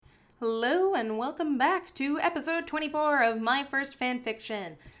Hello and welcome back to episode 24 of My First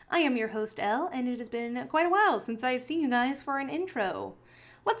Fanfiction. I am your host, Elle, and it has been quite a while since I've seen you guys for an intro.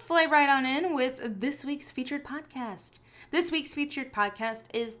 Let's slide right on in with this week's featured podcast. This week's featured podcast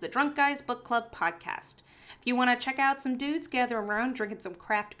is the Drunk Guys Book Club podcast. If you want to check out some dudes gathering around drinking some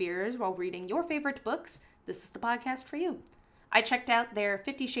craft beers while reading your favorite books, this is the podcast for you. I checked out their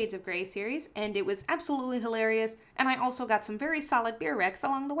 50 Shades of Grey series, and it was absolutely hilarious, and I also got some very solid beer recs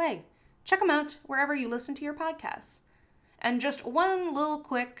along the way. Check them out wherever you listen to your podcasts. And just one little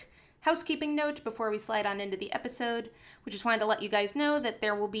quick housekeeping note before we slide on into the episode. We just wanted to let you guys know that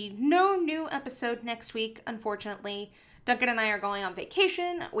there will be no new episode next week, unfortunately. Duncan and I are going on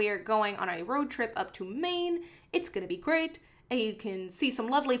vacation. We are going on a road trip up to Maine. It's going to be great. And you can see some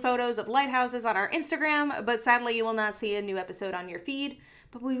lovely photos of lighthouses on our Instagram, but sadly you will not see a new episode on your feed.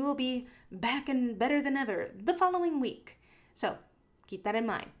 But we will be back and better than ever the following week. So keep that in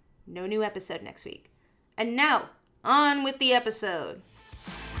mind. No new episode next week. And now, on with the episode.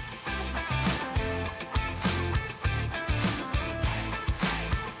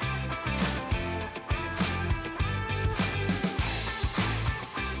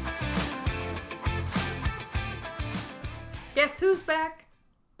 Guess who's back?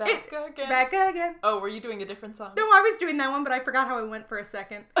 Back again. Back again. Oh, were you doing a different song? No, I was doing that one, but I forgot how it went for a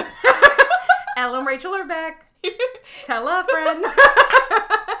second. Elle and Rachel are back. Tell a friend.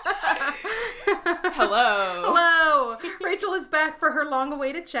 Hello. Hello. Rachel is back for her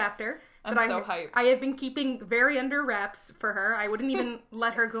long-awaited chapter. I'm so hyped. I have been keeping very under wraps for her. I wouldn't even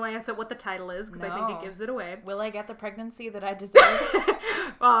let her glance at what the title is because I think it gives it away. Will I get the pregnancy that I deserve?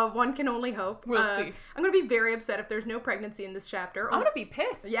 One can only hope. We'll see. I'm going to be very upset if there's no pregnancy in this chapter. I'm going to be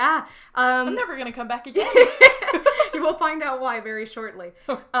pissed. Yeah. I'm never going to come back again. You will find out why very shortly.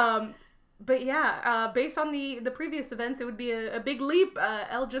 But yeah, based on the previous events, it would be a big leap.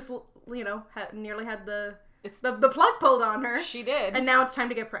 Elle just, nearly had the plug pulled on her. She did. And now it's time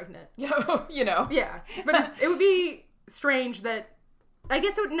to get pregnant. Yeah. But it would be strange that, I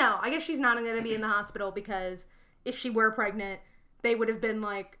guess she's not going to be in the hospital because if she were pregnant, they would have been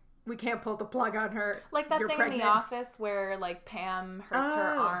like, we can't pull the plug on her. Like that You're thing pregnant. in The Office where, like, Pam hurts her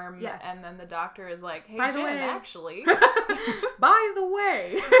arm, yes. and then the doctor is like, hey, By the Jen, way. actually. By the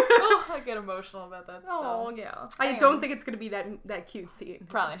way. Oh, I get emotional about that stuff. Oh, yeah. I don't think it's going to be that cute scene.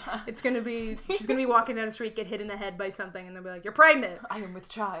 Probably not. It's going to be, she's going to be walking down the street, get hit in the head by something, and they'll be like, you're pregnant. I am with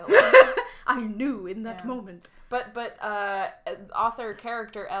child. I knew in that moment. But author,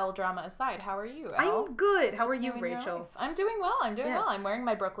 character, Elle, drama aside, how are you, Elle? I'm good. How are What's you, new in your Rachel? life? I'm doing well. Yes. I'm wearing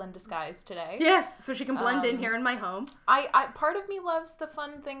my Brooklyn disguise today. Yes, so she can blend in here in my home. I part of me loves the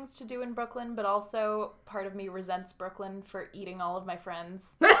fun things to do in Brooklyn, but also part of me resents Brooklyn for eating all of my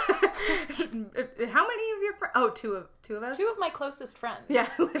friends. How many of your friends? Oh, two of us? Two of my closest friends. Yeah,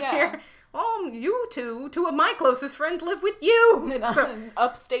 live here. You two of my closest friends live with you. In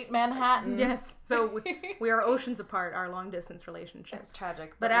upstate Manhattan. Yes, so we are oceans apart, our long-distance relationship. It's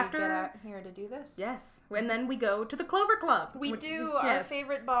tragic, But we after get out here to do this. Yes, and then we go to the Clover Club. We do, yes. our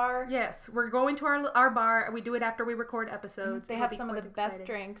favorite bar. Yes, we're going to our bar. We do it after we record episodes. They It'll have be some of the quite best exciting.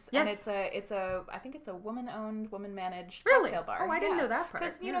 drinks, Yes. and I think it's a woman-owned, woman-managed Really? cocktail bar. Oh, I didn't know that part.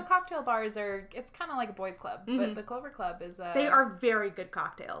 Because, cocktail bars it's kind of like a boys' club, but the Clover Club is... They are very good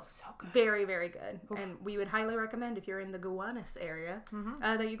cocktails. So good. Very, very good. Oof. And we would highly recommend if you're in the Gowanus area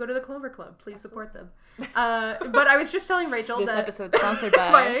that you go to the Clover Club. Please support them. But I was just telling Rachel this that... episode's sponsored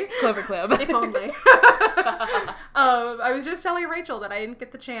by Clover Club. If only. I was just telling Rachel that I didn't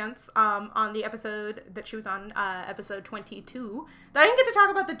get the chance on the episode that she was on, episode 22, that I didn't get to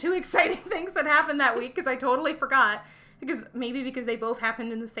talk about the two exciting things that happened that week because I totally forgot. Because they both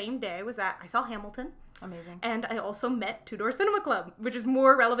happened in the same day. Was that I saw Hamilton. Amazing. And I also met Two Door Cinema Club, which is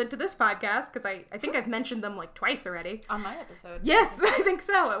more relevant to this podcast because I think I've mentioned them like twice already. On my episode. Yes, I think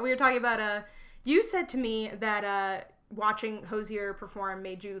so. We were talking about, you said to me that watching Hosier perform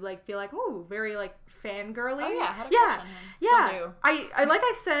made you like feel like, ooh, very like fangirly. Oh yeah, I had a crush on him. Still do. I like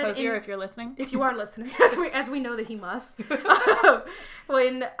I said, Hosier, if you're listening, if you are listening, as we know that he must.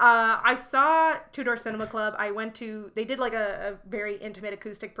 When I saw Two Door Cinema Club, they did like a very intimate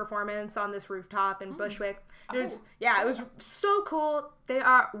acoustic performance on this rooftop in Bushwick. It was so cool. They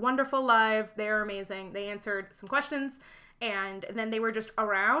are wonderful live. They are amazing. They answered some questions, and then they were just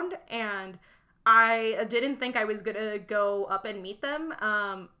around, and I didn't think I was gonna go up and meet them.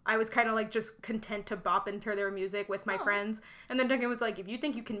 I was kind of like just content to bop into their music with my friends. And then Duncan was like, if you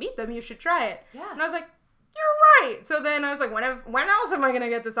think you can meet them, you should try it. Yeah. And I was like, you're right. So then I was like, when else am I gonna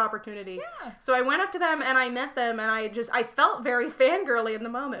get this opportunity? Yeah. So I went up to them and I met them and I felt very fangirly in the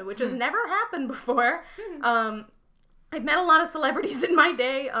moment, which has never happened before. I've met a lot of celebrities in my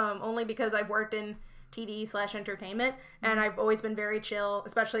day, only because I've worked in TD/entertainment, and I've always been very chill,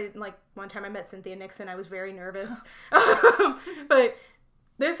 especially, like, one time I met Cynthia Nixon, I was very nervous. But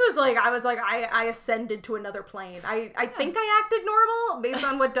this was I ascended to another plane. I think I acted normal based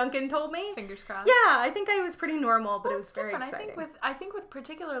on what Duncan told me. Fingers crossed. Yeah, I think I was pretty normal, but it was very exciting. I think with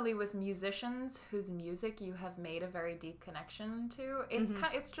particularly with musicians whose music you have made a very deep connection to,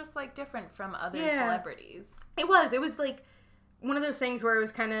 it's just like different from other celebrities. It was like one of those things where it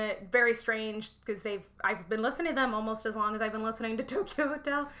was kind of very strange because I've been listening to them almost as long as I've been listening to Tokyo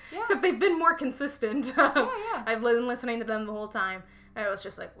Hotel, except they've been more consistent. I've been listening to them the whole time. And I was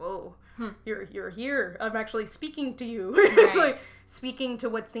just like, whoa, you're here. I'm actually speaking to you. It's like speaking to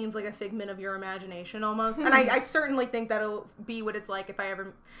what seems like a figment of your imagination almost. And I certainly think that'll be what it's like if I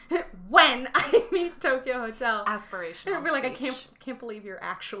ever, when I meet Tokyo Hotel. Aspirational. I'll be like, I can't believe you're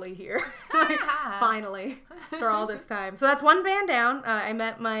actually here. Like, finally, for all this time. So that's one band down. I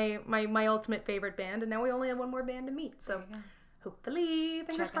met my ultimate favorite band, and now we only have one more band to meet. So hopefully,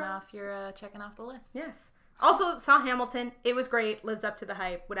 fingers crossed. Checking off the list. Yes. Also, saw Hamilton. It was great. Lives up to the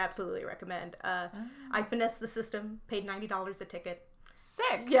hype. Would absolutely recommend. I finessed the system. Paid $90 a ticket.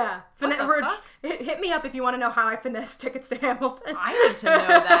 Sick. Yeah. What the fuck? Hit me up if you want to know how I finessed tickets to Hamilton. I need to know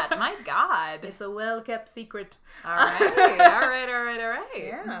that. My God. It's a well-kept secret. All right.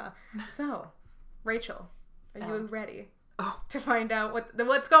 Yeah. So, Rachel, are you ready to find out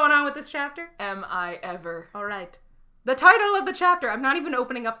what's going on with this chapter? Am I ever? All right. The title of the chapter. I'm not even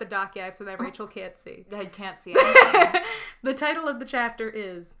opening up the doc yet so that Rachel can't see. I can't see anything. The title of the chapter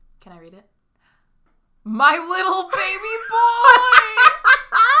is... Can I read it? My little baby boy!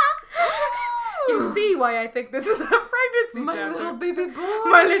 You see why I think this is a pregnancy My chapter. little baby boy!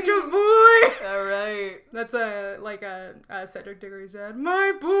 My little boy! All right. That's a Cedric Diggory's dad.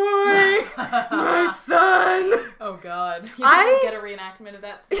 My boy! My son! Oh, God. You think we'll get a reenactment of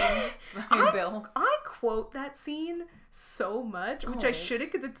that scene? Bill. I quote that scene so much, which I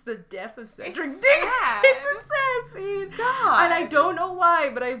shouldn't because it's the death of Cedric Diggory. Sad. It's a sad scene. God. And I don't know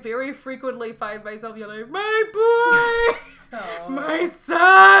why, but I very frequently find myself yelling, my boy! Oh. My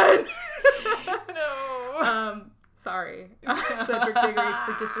son! No. Sorry, Cedric Diggory,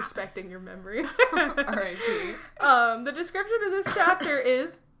 for disrespecting your memory. R.I.P. The description of this chapter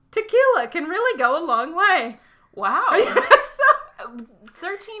is, tequila can really go a long way. Wow.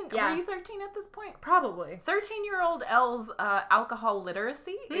 13, Yeah. Were you 13 at this point? Probably. 13-year-old Elle's alcohol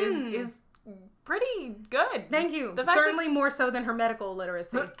literacy is pretty good. Thank you. The fact Certainly more so than her medical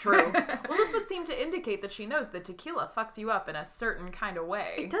literacy. True. Well, this would seem to indicate that she knows that tequila fucks you up in a certain kind of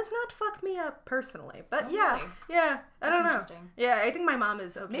way. It does not fuck me up personally, but Oh, yeah. really? Yeah, I don't know. Interesting. Yeah, I think my mom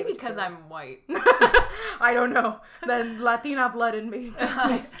is okay. Maybe with because tequila. I'm white. I don't know. The Latina blood in me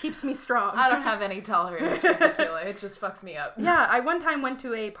keeps me strong. I don't have any tolerance for tequila. It just fucks me up. Yeah, I one time went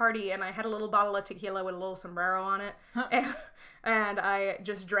to a party and I had a little bottle of tequila with a little sombrero on it. And I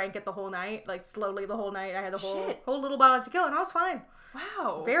just drank it the whole night, like slowly the whole night. I had the whole little bottle of tequila and I was fine.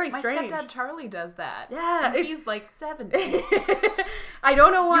 Wow. Very strange. My stepdad Charlie does that. Yeah. And he's like 70. I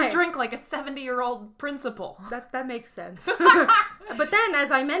don't know why. You drink like a 70-year-old principal. That makes sense. But then,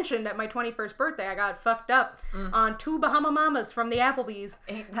 as I mentioned, at my 21st birthday, I got fucked up on 2 Bahama Mamas from the Applebee's.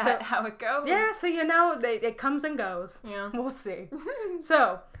 Ain't that how it goes? Yeah, so you know, it comes and goes. Yeah. We'll see.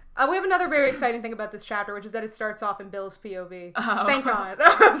 So... we have another very exciting thing about this chapter, which is that it starts off in Bill's POV. Oh. Thank God.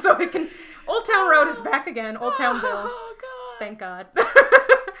 So it can... Old Town Road is back again. Old Town Bill. Oh, God. Thank God.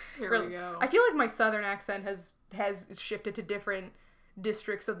 Here we go. I feel like my southern accent has shifted to different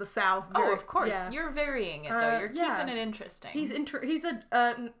districts of the South. Oh, of course. Yeah. You're varying it, though. You're keeping it interesting. He's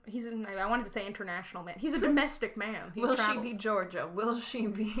I wanted to say international man. He's a domestic man. Will travels. She be Georgia? Will she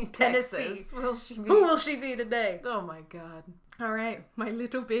be Tennessee? Texas? Will she be... Who will she be today? Oh, my God. All right, my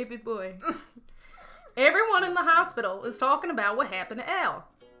little baby boy. Everyone in the hospital is talking about what happened to Al.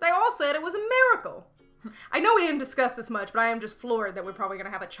 They all said it was a miracle. I know we didn't discuss this much, but I am just floored that we're probably going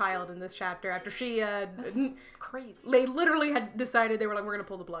to have a child in this chapter after she... This is crazy. They literally had decided they were like, we're going to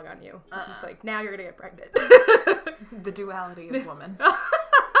pull the plug on you. It's like, now you're going to get pregnant. The duality of woman.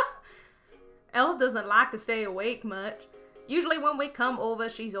 Elle doesn't like to stay awake much. Usually when we come over,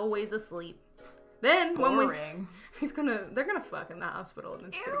 she's always asleep. Then Boring. They're gonna fuck in the hospital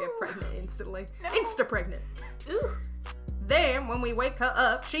and she's gonna get pregnant instantly. No. Insta-pregnant. Ooh. Then when we wake her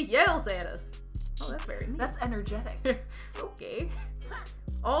up, she yells at us. Oh, that's very mean. That's energetic. Okay.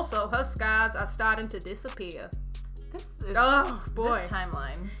 Also, her scars are starting to disappear. This is... Oh, boy. This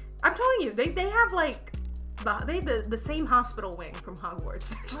timeline. I'm telling you, they have like... They have the same hospital wing from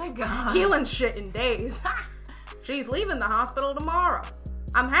Hogwarts. Oh my God. Healing shit in days. She's leaving the hospital tomorrow.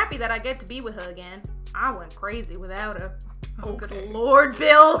 I'm happy that I get to be with her again. I went crazy without her. Oh, Okay. good Lord,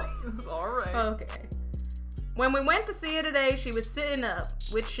 Bill. It's alright. Okay. When we went to see her today, she was sitting up,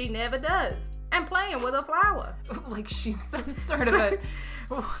 which she never does, and playing with a flower. Like she's some sort of a...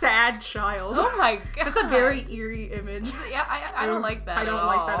 Sad child. Oh my god. That's a very eerie image. Yeah, I don't like that I don't at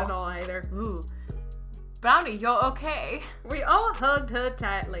like all. that at all either. Ooh. Brownie, you're okay. We all hugged her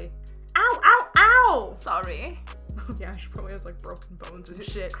tightly. Ow, ow, ow! Sorry. Oh yeah, she probably has like broken bones and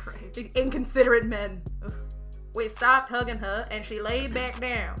shit. Christ. Inconsiderate men. We stopped hugging her and she laid back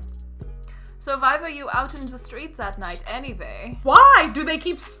down. So why were you out in the streets at night anyway? Why do they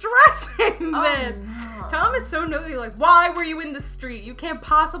keep stressing then? Oh, no. Tom is so nosy, like, why were you in the street? You can't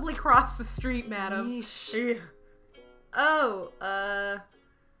possibly cross the street, madam. Yeesh. Ugh. Oh,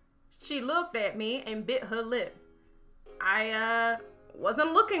 she looked at me and bit her lip. I,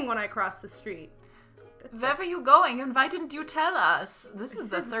 wasn't looking when I crossed the street. Where were you going and why didn't you tell us? This is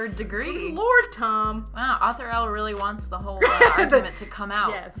the third degree. Good Lord, Tom. Wow, Author L really wants the whole argument to come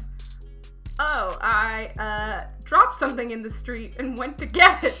out. Yes. Oh, I, dropped something in the street and went to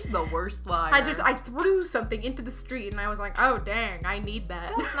get it. She's the worst liar. I threw something into the street and I was like, oh dang, I need that.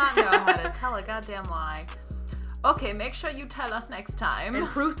 Does not know how to tell a goddamn lie. Okay, make sure you tell us next time. And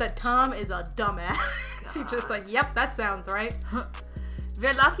proof that Tom is a dumbass. He's just like, yep, that sounds right.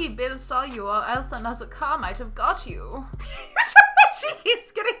 We're lucky Bill saw you or else another car might have got you. She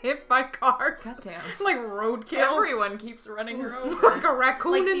keeps getting hit by cars. Goddamn. Like roadkill. Everyone keeps running her over. Like a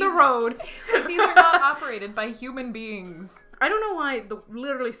raccoon Like in the these- road. Like these are not operated by human beings. I don't know why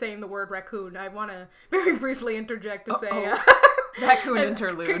literally saying the word raccoon, I want to very briefly interject to say... Raccoon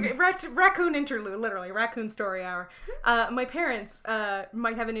interlude. Raccoon interlude, literally. Raccoon story hour. My parents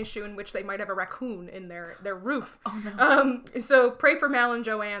might have an issue in which they might have a raccoon in their roof. Oh no. So pray for Mal and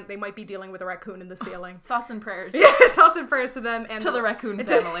Joanne. They might be dealing with a raccoon in the ceiling. Thoughts and prayers. Yes, thoughts and prayers to them. And To the raccoon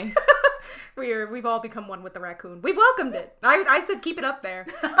family. We've all become one with the raccoon. We've welcomed it. I said keep it up there.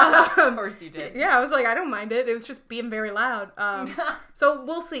 Of course you did. Yeah, I was like, I don't mind it. It was just being very loud. So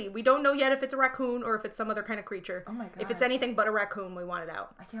we'll see. We don't know yet if it's a raccoon or if it's some other kind of creature. Oh my god. If it's anything but a raccoon, we want it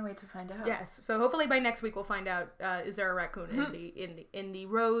out. I can't wait to find out. Yes. So hopefully by next week we'll find out is there a raccoon in the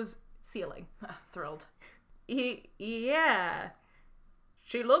rose ceiling. Thrilled. Yeah.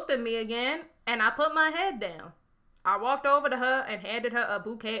 She looked at me again and I put my head down. I walked over to her and handed her a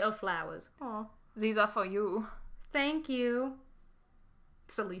bouquet of flowers. Aw. These are for you. Thank you.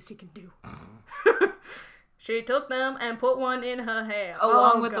 It's the least you can do. She took them and put one in her hair.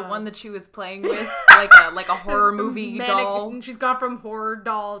 Along with the one that she was playing with, like a horror movie doll. She's gone from horror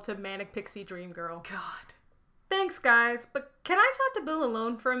doll to manic pixie dream girl. God. Thanks, guys. But can I talk to Bill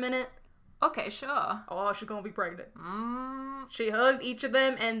alone for a minute? Okay, sure. Oh, she's gonna be pregnant. She hugged each of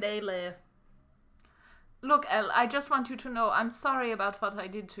them and they left. Look, Elle, I just want you to know I'm sorry about what I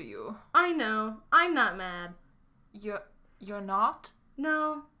did to you. I know. I'm not mad. You're not?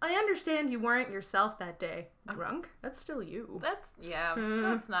 No, I understand you weren't yourself that day. Drunk? That's still you. That's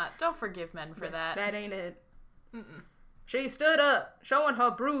not. Don't forgive men for that. That ain't it. Mm-mm. She stood up, showing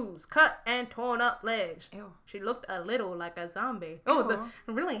her bruised, cut, and torn up legs. Ew. She looked a little like a zombie. Ew. Oh,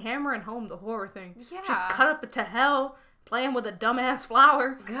 really hammering home the horror thing. Yeah. She's cut up to hell, playing with a dumbass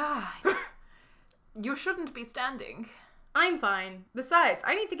flower. God. You shouldn't be standing. I'm fine. Besides,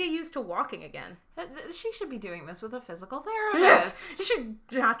 I need to get used to walking again. She should be doing this with a physical therapist. Yes! She should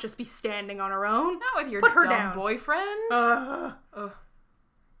not just be standing on her own. Not with your Put her dumb down. boyfriend. Ugh. Ugh.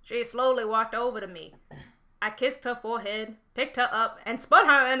 She slowly walked over to me. I kissed her forehead, picked her up, and spun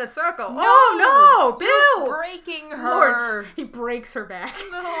her in a circle. Oh no, Bill! You're breaking her. Lord, he breaks her back.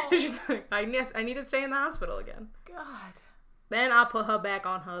 No. She's like, I need to stay in the hospital again. God. Then I put her back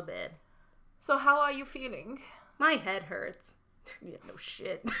on her bed. So how are you feeling? My head hurts. Yeah, no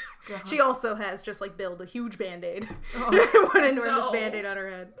shit. God. She also has, just like Bill, the huge Band-Aid. One enormous no. Band-Aid on her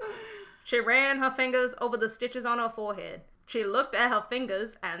head. She ran her fingers over the stitches on her forehead. She looked at her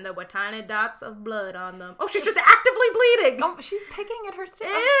fingers, and there were tiny dots of blood on them. Oh, she's just actively bleeding! Oh, she's picking at her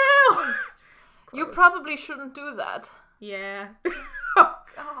stitches. Ew! You Gross. probably shouldn't do that. Yeah. God.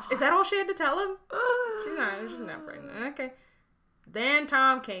 Is that all she had to tell him? She's not pregnant. Okay. Then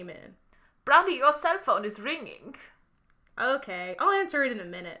Tom came in. Brownie, your cell phone is ringing. Okay, I'll answer it in a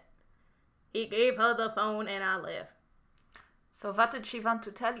minute. He gave her the phone and I left. So what did she want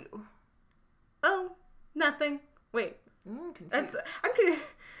to tell you? Oh, nothing. Wait, Confused.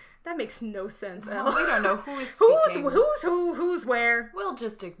 that makes no sense, Well, Elle. we don't know who is speaking. Who's where? We'll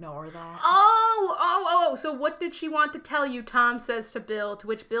just ignore that. Oh, so what did she want to tell you? Tom says to Bill, to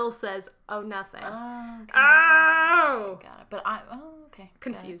which Bill says, oh, nothing. Okay. Oh! Got it. But okay.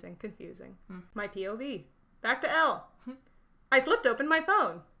 Confusing. My POV. Back to Elle. I flipped open my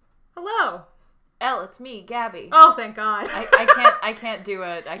phone. Hello. Elle, it's me, Gabby. Oh, thank God. I can't do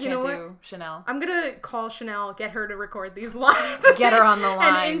it. I can't do Chanel. I'm gonna call Chanel, get her to record these lines. Get her on the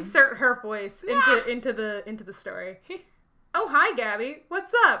line. And insert her voice into the story. Oh, hi, Gabby.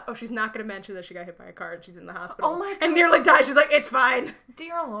 What's up? Oh, she's not gonna mention that she got hit by a car and she's in the hospital. Oh my God. And nearly died. She's like, it's fine.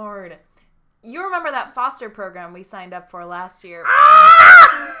 Dear Lord. You remember that foster program we signed up for last year?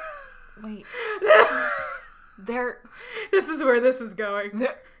 Wait. This is where this is going.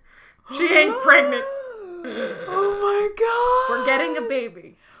 She ain't pregnant. Oh my God. We're getting a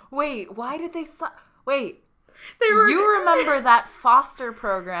baby. Wait, why did they wait. You remember that foster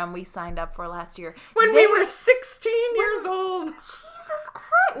program we signed up for last year? When we were 16 years old. Jesus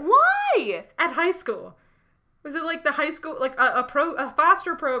Christ. Why? At high school. Was it like the high school, like a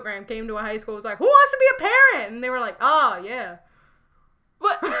foster program came to a high school. It was like, who wants to be a parent? And they were like, oh, yeah.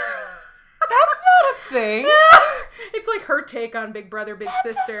 What? That's not a thing. It's like her take on Big Brother, Big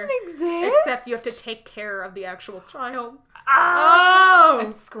Sister. Doesn't exist. Except you have to take care of the actual child. Oh!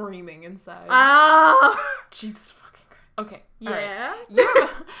 I'm screaming inside. Oh! Jesus fucking Christ. Okay. Yeah? Right.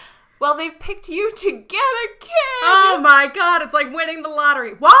 Well, they've picked you to get a kid. Oh my God, it's like winning the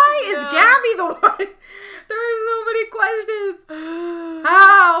lottery. Why is Gabby the one? There are so many questions.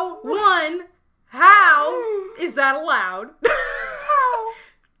 How is that allowed? How?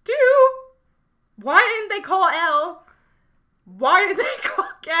 2, why didn't they call Elle? Why did they call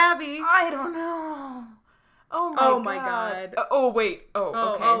Gabby? I don't know. Oh my God. Wait.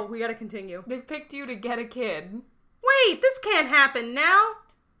 Okay. Oh, we gotta continue. They picked you to get a kid. Wait, this can't happen now.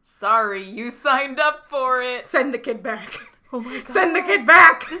 Sorry, you signed up for it. Send the kid back. Oh my God. Send the kid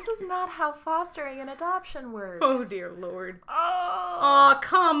back. This is not how fostering and adoption works. Oh dear Lord. Oh. Oh,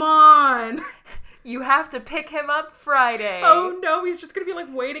 come on. You have to pick him up Friday. Oh no, he's just gonna be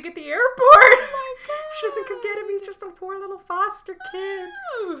like waiting at the airport. Oh my God. She doesn't come get him, he's just a poor little foster kid.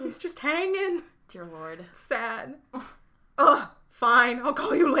 He's just hanging. Dear Lord. Sad. Ugh, fine, I'll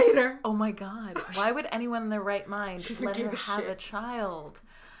call you later. Oh my God. Why would anyone in their right mind let her have a child?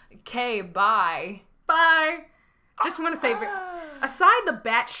 Okay, bye. Bye. Just want to say, aside the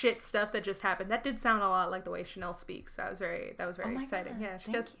batshit stuff that just happened, that did sound a lot like the way Chanel speaks. That was very exciting. God. Yeah,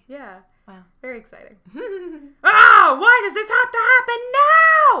 she does. Yeah. Wow. Very exciting. Why does this have to happen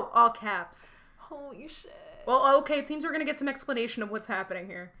now? All caps. Holy shit. Well, okay, it seems we're going to get some explanation of what's happening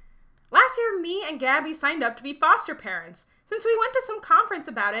here. Last year, me and Gabby signed up to be foster parents, since we went to some conference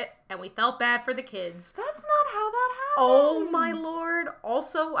about it, and we felt bad for the kids. That's not how that happens. Oh my Lord.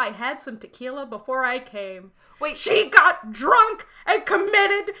 Also, I had some tequila before I came. Wait. She got drunk and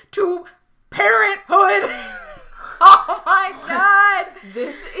committed to parenthood. Oh my God.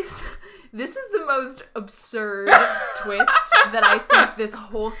 This is the most absurd twist that I think this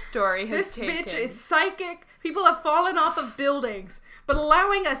whole story has taken. This bitch is psychic. People have fallen off of buildings. But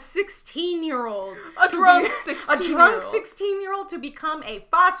allowing a 16-year-old... A drunk 16-year-old to become a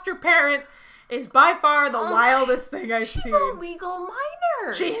foster parent is by far the wildest thing I've seen. She's a legal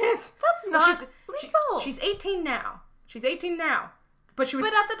minor. She is. That's not legal. She's 18 now. But she was...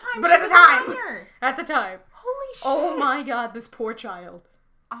 But at the time, she was a minor. At the time. Holy shit. Oh my God, this poor child.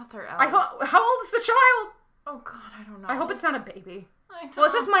 Author L. How old is the child? Oh God, I don't know. I hope it's not a baby. I know. Well,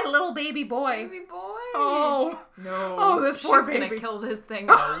 is this my little baby boy? Baby boy. Oh. No. Oh, this poor baby. She's gonna kill this thing in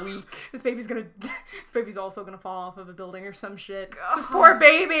a week. This baby's also gonna fall off of a building or some shit. God. This poor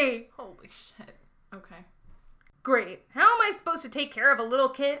baby. Holy shit. Okay. Great. How am I supposed to take care of a little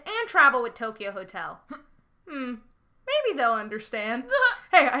kid and travel with Tokyo Hotel? Maybe they'll understand.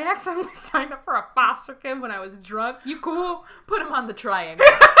 Hey, I accidentally signed up for a foster kid when I was drunk. You cool? Put him on the triangle.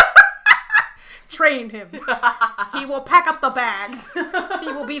 Train him. He will pack up the bags.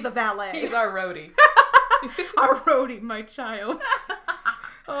 He will be the valet. He's our roadie. Our roadie, my child.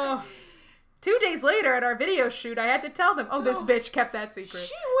 Oh. 2 days later at our video shoot, I had to tell them, this bitch kept that secret.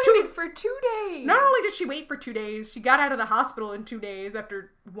 She waited for 2 days. Not only did she wait for 2 days, she got out of the hospital in 2 days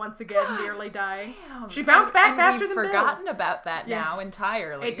after once again nearly dying. Damn. She bounced back faster than Bill. We've forgotten about that now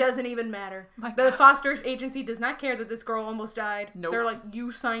entirely. It doesn't even matter. The foster agency does not care that this girl almost died. Nope. They're like,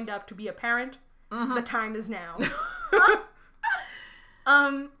 you signed up to be a parent. Mm-hmm. The time is now.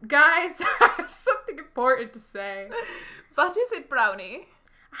 Guys, I have something important to say. What is it, Brownie?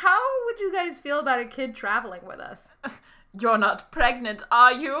 How would you guys feel about a kid traveling with us? You're not pregnant,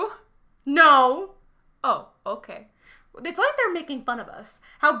 are you? No. Oh, okay. It's like they're making fun of us.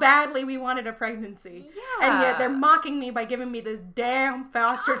 How badly we wanted a pregnancy. Yeah. And yet they're mocking me by giving me this damn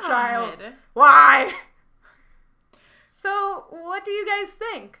foster child. Why? So, what do you guys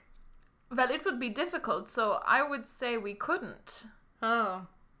think? Well, it would be difficult, so I would say we couldn't. Oh.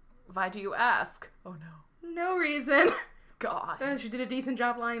 Why do you ask? Oh, no. No reason. God. She did a decent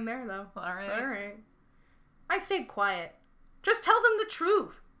job lying there, though. All right. I stayed quiet. Just tell them the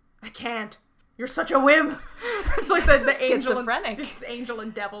truth. I can't. You're such a wimp. It's like the angel schizophrenic. Angel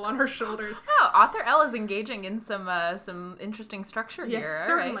and devil on her shoulders. Oh, Author L is engaging in some interesting structure here. Yes,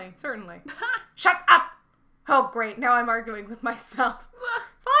 Right? certainly. Shut up! Oh, great. Now I'm arguing with myself.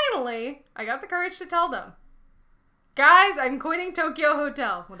 Finally, I got the courage to tell them. Guys, I'm quitting Tokyo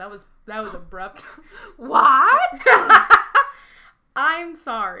Hotel. Well, that was abrupt. What? I'm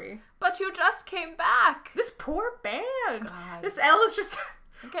sorry. But you just came back. This poor band. God. This L is just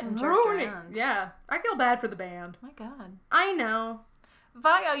I'm getting jerked ruining. around. Yeah, I feel bad for the band. My God. I know.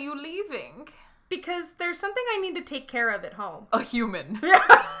 Why are you leaving? Because there's something I need to take care of at home. A human.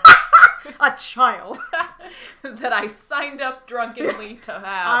 A child. That I signed up drunkenly to have.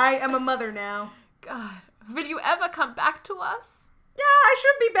 I am a mother now. God. Will you ever come back to us? Yeah, I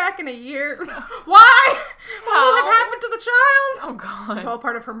should be back in a year. Why? What will have happened to the child? Oh, God. It's all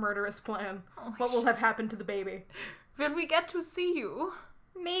part of her murderous plan. Oh, What will have happened to the baby? Will we get to see you?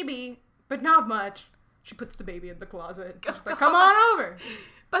 Maybe, but not much. She puts the baby in the closet. She's like, come on over.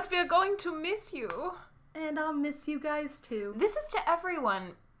 But we're going to miss you. And I'll miss you guys too. This is to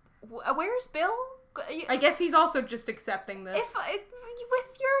everyone. Where's Bill? I guess he's also just accepting this.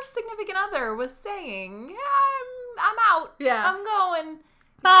 If your significant other was saying, I'm out. Yeah. I'm going.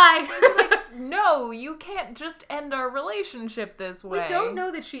 Bye. They'd be like, no, you can't just end our relationship this way. We don't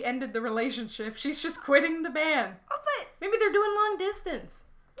know that she ended the relationship. She's just quitting the band. Oh, but Maybe they're doing long distance.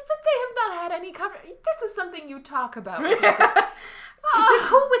 they have not had any cover. This is something you talk about. Is it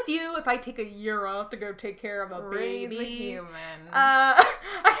cool with you if I take a year off to go take care of a baby? Raise a human.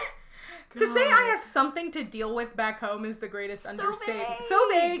 To say I have something to deal with back home is the greatest understatement. Vague. So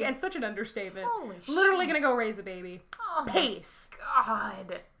vague and such an understatement. Holy Literally shit. gonna go raise a baby. Oh, Pace.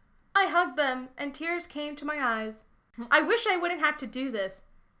 God. I hugged them and tears came to my eyes. I wish I wouldn't have to do this,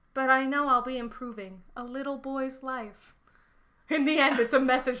 but I know I'll be improving a little boy's life. In the end, it's a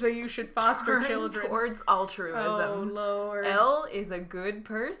message that you should foster Turn children. Towards altruism. Oh, Lord. Elle is a good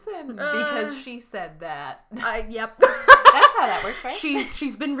person because she said that. Yep. That's how that works, right?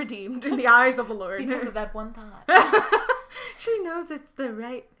 She's been redeemed in the eyes of the Lord. Because of that one thought. She knows it's the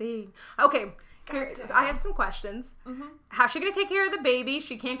right thing. Okay, I have some questions. Mm-hmm. How's she gonna take care of the baby?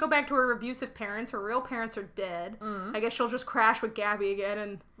 She can't go back to her abusive parents. Her real parents are dead. I guess she'll just crash with Gabby again,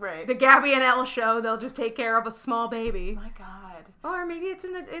 and Right. the Gabby and Elle show. They'll just take care of a small baby. My God. Or maybe it's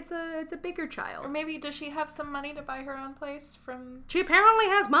a bigger child. Or maybe does she have some money to buy her own place from? She apparently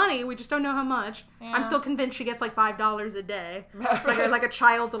has money. We just don't know how much. Yeah. I'm still convinced she gets like $5 a day. It's like a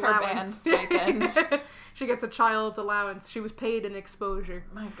child's allowance. Her band stipend. She gets a child's allowance. She was paid in exposure.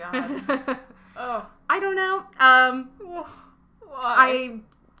 My God. Oh. I don't know. Why?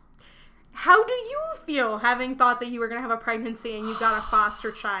 How do you feel having thought that you were going to have a pregnancy and you got a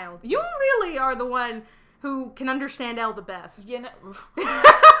foster child? You really are the one who can understand Elle the best. You know.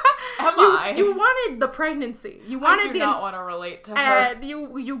 Am I? You wanted the pregnancy. You I wanted do not want to relate to her. And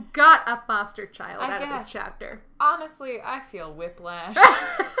you got a foster child out of guess. this chapter. Honestly, I feel whiplash.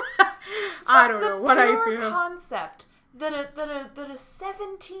 I don't know what I The feel. pure concept that a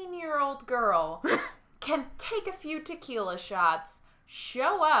 17-year-old girl can take a few tequila shots,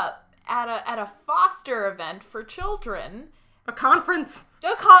 show up at a foster event for children. A conference.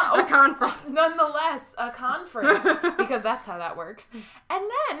 A conference. Nonetheless, a conference. Because that's how that works. And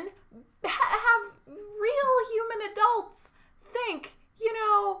then have real human adults think,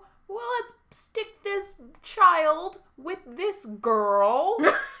 well, let's stick this child with this girl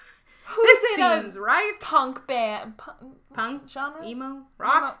who's This in seems a right. punk band. Punk? Genre? Emo?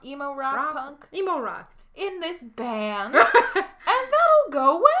 Rock? Emo rock punk. Emo rock. In this band. And that'll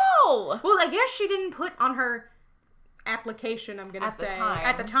go well. Well, I guess she didn't put on her application, I'm gonna say.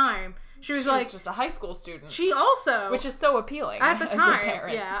 At the time. She was just a high school student. She also... Which is so appealing at the as time, a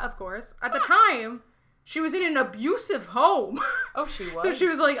parent. yeah, of course. At the time, she was in an abusive home. Oh, she was? So she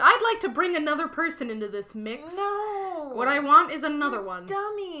was like, I'd like to bring another person into this mix. No. What I want is another one.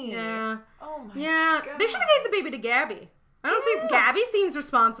 Dummy. Yeah. Oh my Yeah. God. They should have gave the baby to Gabby. I don't see... Gabby seems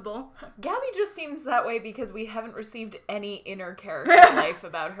responsible. Gabby just seems that way because we haven't received any inner character life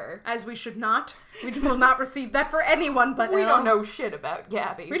about her. As we should not. We will not receive that for anyone but We Elle. don't know shit about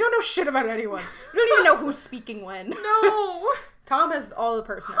Gabby. We don't know shit about anyone. We don't even know who's speaking when. No. Tom has all the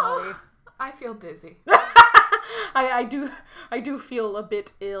personality. I feel dizzy. I do feel a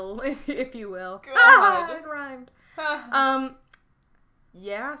bit ill, if you will. God. It rhymed.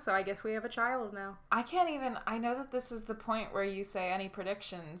 Yeah, so I guess we have a child now. I can't even... I know that this is the point where you say any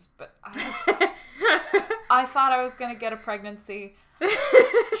predictions, but I I thought I was gonna get a pregnancy.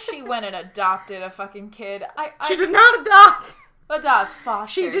 She went and adopted a fucking kid. She did not adopt. Adopt,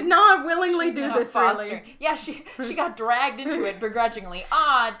 foster. She did not willingly She's do now this, fostering. really. Yeah, she got dragged into it begrudgingly.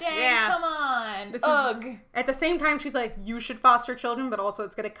 Ah, dang, Yeah. come on. This Ugh. is, at the same time, she's like, you should foster children, but also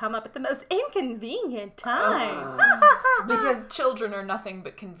it's going to come up at the most inconvenient time. Because children are nothing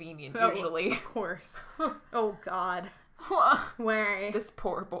but convenient, usually. Of course. Oh, God. Why? This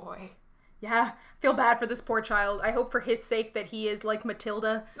poor boy. Yeah, feel bad for this poor child. I hope for his sake that he is like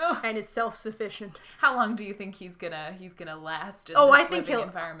Matilda and is self-sufficient. How long do you think he's gonna last in Oh, this I think living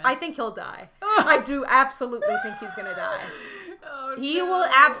environment? I think he'll die. I do absolutely think he's gonna die. Oh, He will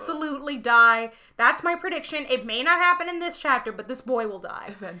absolutely die. That's my prediction. It may not happen in this chapter, but this boy will die.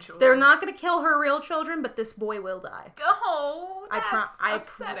 Eventually. They're not gonna kill her real children, but this boy will die. Oh, that's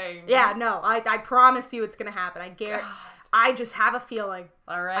upsetting. Yeah, no, I promise you it's gonna happen. I guarantee. I just have a feeling.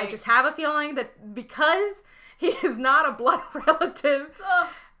 All right. I just have a feeling that because he is not a blood relative,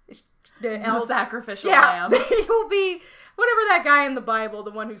 the sacrificial yeah, lamb. he will be whatever that guy in the Bible,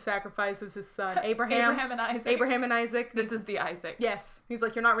 the one who sacrifices his son, Abraham and Isaac. Abraham and Isaac. This is the Isaac. Yes, he's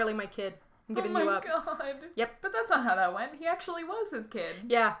like, you're not really my kid. I'm giving you up. Oh my god. Yep. But that's not how that went. He actually was his kid.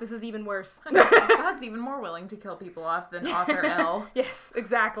 Yeah, this is even worse. God's even more willing to kill people off than author L. Yes,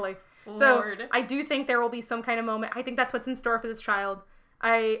 exactly. Lord. So I do think there will be some kind of moment. I think that's what's in store for this child.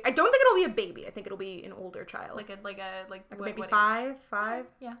 I don't think it'll be a baby. I think it'll be an older child. Like Maybe what five? age?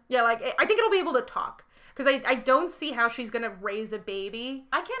 Yeah. Yeah, like, I think it'll be able to talk. Because I don't see how she's going to raise a baby.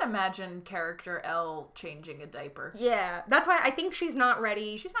 I can't imagine character L changing a diaper. Yeah, that's why I think she's not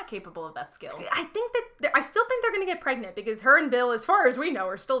ready. She's not capable of that skill. I think that, I still think they're going to get pregnant because her and Bill, as far as we know,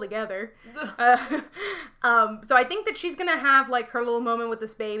 are still together. So I think that she's going to have, like, her little moment with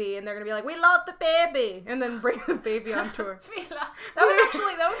this baby, and they're going to be like, we love the baby, and then bring the baby onto her.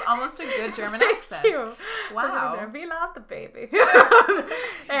 That was almost a good German accent. Thank you. Wow. We love the baby.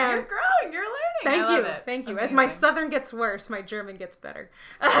 And you're growing, you're learning. Thank I you. love it. Thank you. Amazing. As my Southern gets worse, my German gets better.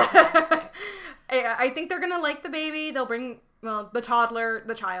 I think they're going to like the baby. They'll bring, the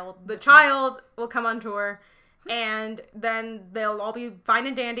child will come on tour. And then they'll all be fine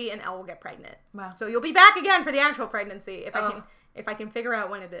and dandy, and Elle will get pregnant. Wow. So you'll be back again for the actual pregnancy if I can figure out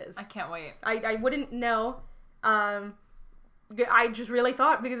when it is. I can't wait. I wouldn't know. I just really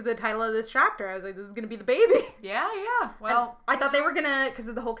thought because of the title of this chapter, I was like, this is gonna be the baby. Yeah. Well, and I thought they were gonna, because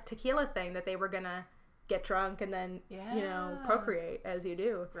of the whole tequila thing, that they were gonna get drunk and then procreate as you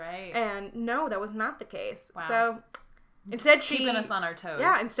do. Right. And no, that was not the case. Wow. So instead she keeping us on our toes.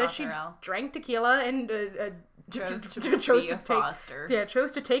 Yeah. Instead Author she L. drank tequila and chose to chose be to a take, foster. Yeah,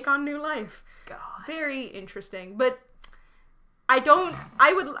 chose to take on new life. God. Very interesting, but I don't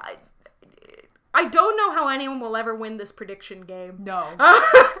know how anyone will ever win this prediction game. No.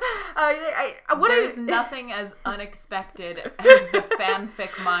 What There's nothing as unexpected as the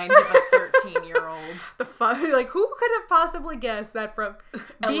fanfic mind of a 13-year-old. The fun, like, who could have possibly guessed that from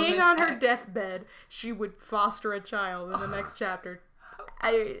being on her X. deathbed, she would foster a child in the next chapter?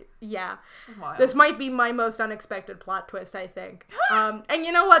 Wild. This might be my most unexpected plot twist, I think. And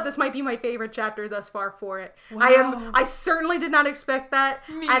you know what? This might be my favorite chapter thus far for it. Wow. I certainly did not expect that.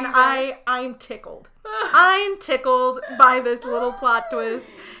 Me and either. I'm tickled. I'm tickled by this little plot twist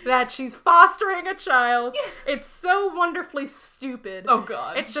that she's fostering a child. It's so wonderfully stupid. Oh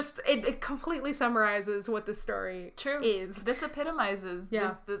God. It's just, it completely summarizes what the story is. This epitomizes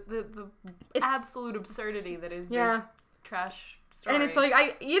the absolute absurdity that is this trash story. And it's like,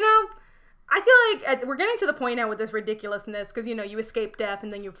 I feel like we're getting to the point now with this ridiculousness, because, you escape death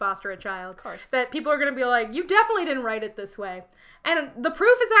and then you foster a child. Of course. That people are going to be like, you definitely didn't write it this way. And the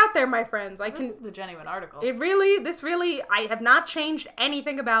proof is out there, my friends. This is the genuine article. I have not changed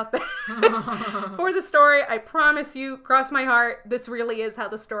anything about this for the story. I promise you, cross my heart, this really is how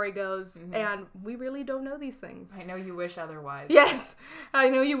the story goes. Mm-hmm. And we really don't know these things. I know you wish otherwise. Yes. I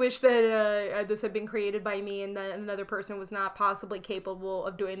know you wish that this had been created by me and that another person was not possibly capable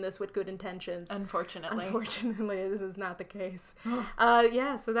of doing this with good intentions. Unfortunately, this is not the case.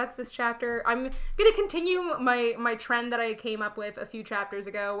 So that's this chapter. I'm going to continue my trend that I came up with a few chapters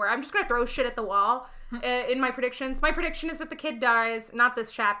ago, where I'm just going to throw shit at the wall in my predictions. My prediction is that the kid dies, not this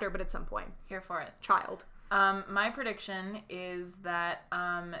chapter, but at some point. Here for it. Child. My prediction is that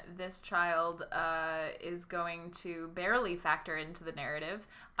this child is going to barely factor into the narrative.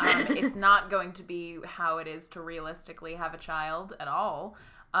 It's not going to be how it is to realistically have a child at all.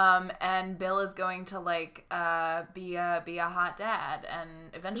 And Bill is going to be a hot dad and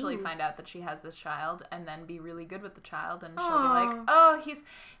eventually find out that she has this child and then be really good with the child, and she'll be like, oh,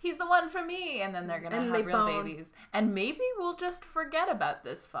 he's the one for me, and then they're gonna have real bone. babies, and maybe we'll just forget about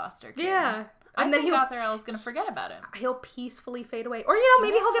this foster kid. Yeah. I And then think Gothorel's gonna forget about him. he'll peacefully fade away. Or,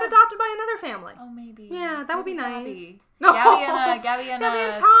 maybe he'll get adopted by another family. Oh, maybe. Yeah, that would be nice. Gabby. No. Gabby and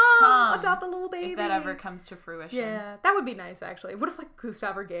Tom adopt the little baby. If that ever comes to fruition. Yeah, that would be nice, actually. What if,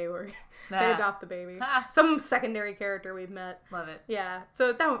 Gustav or Gay were they adopt the baby? Ah. Some secondary character we've met. Love it. Yeah,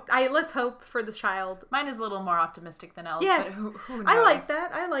 so let's hope for the child. Mine is a little more optimistic than Elle's, Yes, but who knows?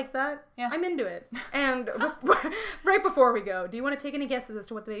 I like that. Yeah. I'm into it. And right before we go, do you want to take any guesses as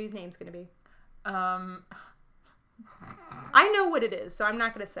to what the baby's name's going to be? I know what it is, so I'm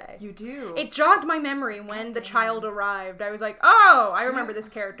not going to say. You do? It jogged my memory when the child arrived. I was like, oh, I remember this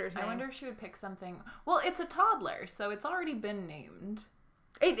character's name. I wonder if she would pick something. Well, it's a toddler, so it's already been named.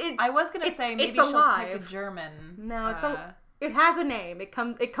 I was going to say maybe she'll pick a German. No, it has a name. It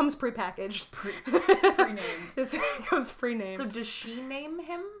comes prepackaged. Pre-named. It comes pre-named. So does she name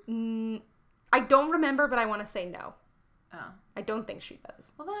him? I don't remember, but I want to say no. Oh. I don't think she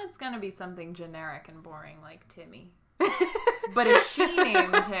does. Well, then it's going to be something generic and boring like Timmy. But if she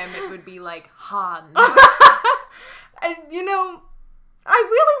named him, it would be like Hans. And, I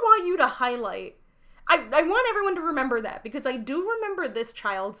really want you to highlight. I want everyone to remember that, because I do remember this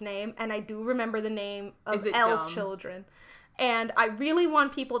child's name, and I do remember the name of Elle's children. And I really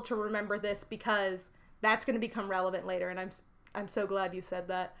want people to remember this, because that's going to become relevant later, and I'm so glad you said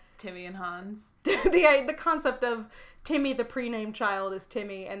that. Timmy and Hans. The concept of Timmy, the pre-named child, is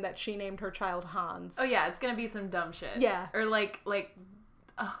Timmy, and that she named her child Hans. Oh yeah, it's gonna be some dumb shit. Yeah. Or like,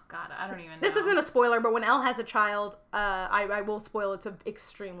 oh god, I don't even know. This isn't a spoiler, but when Elle has a child, I will spoil it's an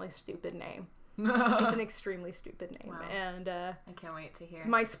extremely stupid name. It's an extremely stupid name. Wow. And I can't wait to hear.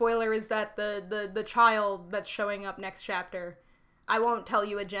 My spoiler is that the child that's showing up next chapter, I won't tell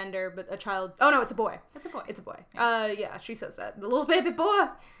you a gender, but a child. Oh no, it's a boy. It's a boy. It's a boy. Yeah, she says that. The little baby boy.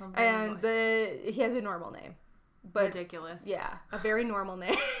 Little baby boy. He has a normal name. But ridiculous. Yeah, a very normal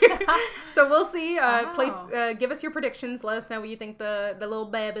name. So we'll see. Give us your predictions. Let us know what you think the little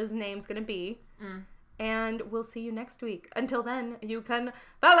baby's name's gonna be. And we'll see you next week. Until then, you can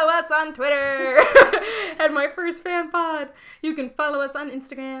follow us on Twitter at My First Fan Pod. You can follow us on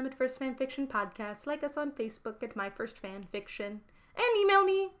Instagram at First Fan Fiction Podcast. Like us on Facebook at My First Fan Fiction. And email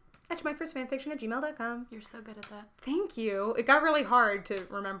me at myfirstfanfiction@gmail.com. You're so good at that. Thank you. It got really hard to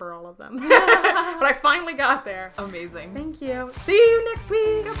remember all of them. But I finally got there. Amazing. Thank you. See you next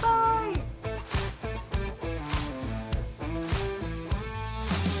week. Goodbye.